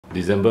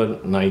December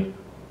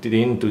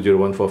 19,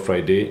 2014,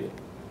 Friday,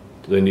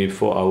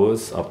 24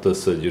 hours after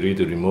surgery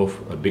to remove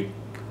a big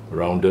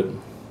rounded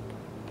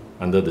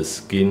under the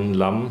skin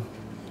lump.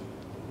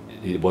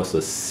 It was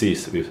a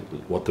cyst with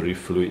watery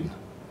fluid.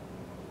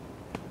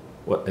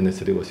 What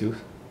anesthetic was used?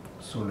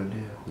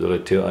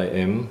 Zolidil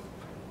IM.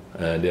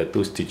 There are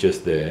 2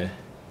 stitches there.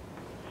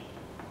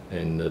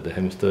 And the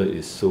hamster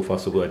is so far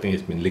so good. I think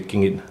he's been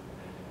licking it.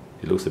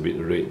 It looks a bit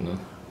red, no?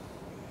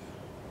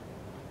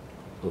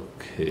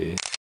 Okay.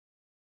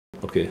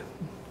 Okay.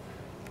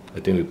 I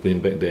think we put him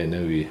back there and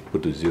then we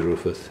put to 0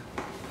 first.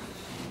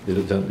 Okay,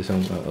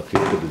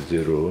 put to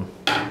 0.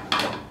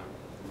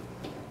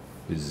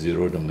 We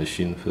 0 the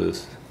machine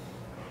first.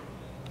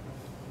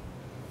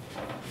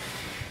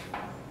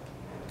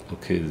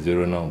 Okay,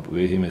 0 now.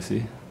 Weigh him and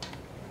see.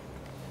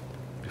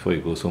 Before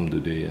he goes home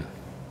today. Yeah.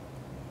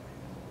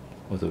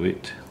 What's the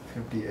weight?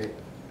 58.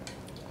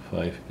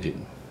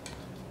 5'8".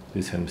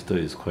 This hamster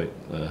is quite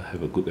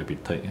have a good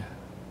appetite.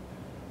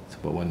 It's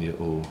about 1 year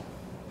old.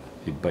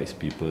 He bites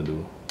people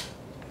though.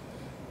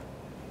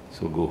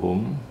 So go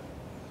home.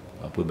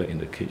 I'll put back in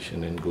the cage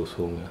and then goes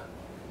home.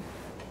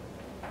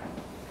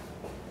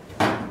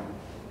 Yeah.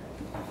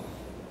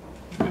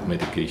 With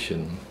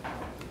medication.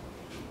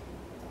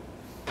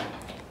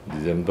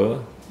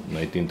 December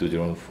 19,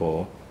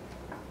 2004,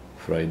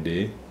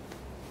 Friday,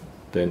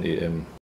 10 AM.